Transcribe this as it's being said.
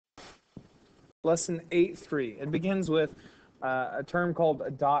Lesson 8.3. It begins with a term called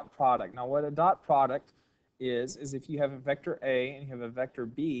a dot product. Now, what a dot product is if you have a vector A and you have a vector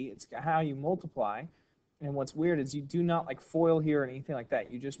B, it's how you multiply. And what's weird is you do not like FOIL here or anything like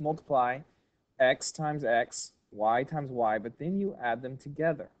that. You just multiply x times x, y times y, but then you add them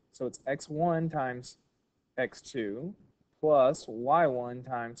together. So it's x1 times x2 plus y1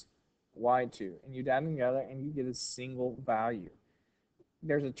 times y2. And you add them together and you get a single value.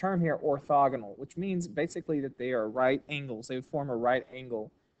 There's a term here, orthogonal, which means basically that they are right angles. They form a right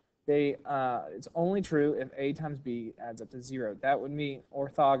angle. It's only true if a times b adds up to 0. That would mean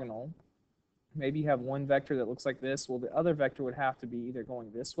orthogonal. Maybe you have one vector that looks like this. Well, the other vector would have to be either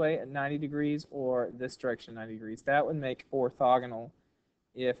going this way at 90 degrees or this direction 90 degrees. That would make orthogonal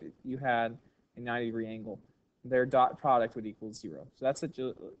if you had a 90-degree angle. Their dot product would equal 0. So that's a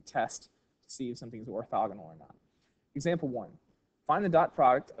test to see if something is orthogonal or not. Example 1. Find the dot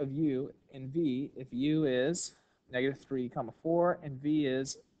product of u and v if u is -3, 4 and v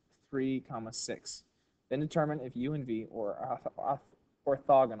is 3, 6. Then determine if u and v are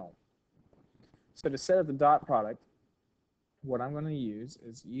orthogonal. So to set up the dot product, what I'm going to use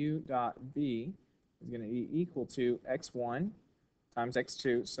is u dot v is going to be equal to x1 times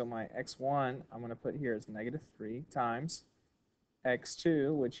x2. So my x1 I'm going to put here is -3 times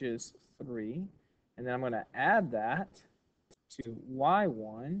x2, which is 3. And then I'm going to add that to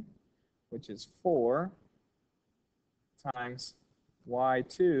y1, which is 4, times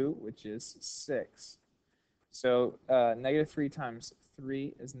y2, which is 6. So -3 times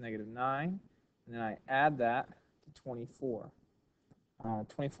 3 is -9, and then I add that to 24.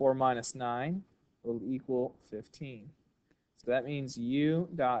 24 minus 9 will equal 15. So that means u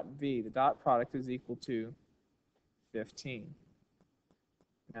dot v, the dot product, is equal to 15.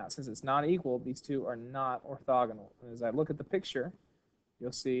 Now, since it's not equal, these two are not orthogonal. And as I look at the picture,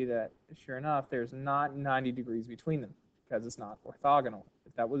 you'll see that, sure enough, there's not 90 degrees between them because it's not orthogonal.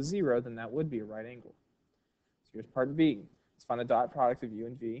 If that was 0, then that would be a right angle. So here's part B. Let's find the dot product of u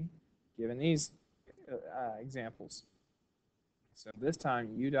and v given these examples. So this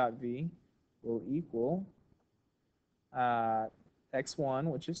time, u dot v will equal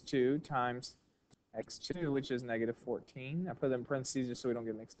x1, which is 2, times x2, which is -14. I put them in parentheses just so we don't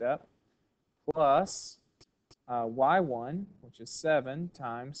get mixed up, plus y1, which is 7,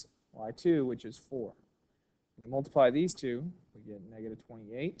 times y2, which is 4. We multiply these two, we get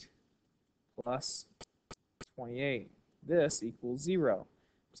 -28 plus 28. This equals 0.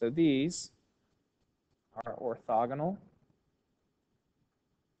 So these are orthogonal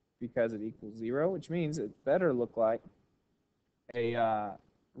because it equals 0, which means it better look like a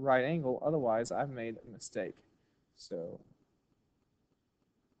right angle, otherwise I've made a mistake. So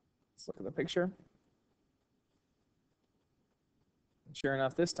let's look at the picture. And sure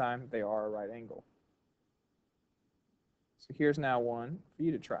enough, this time they are a right angle. So here's now one for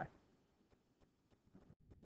you to try.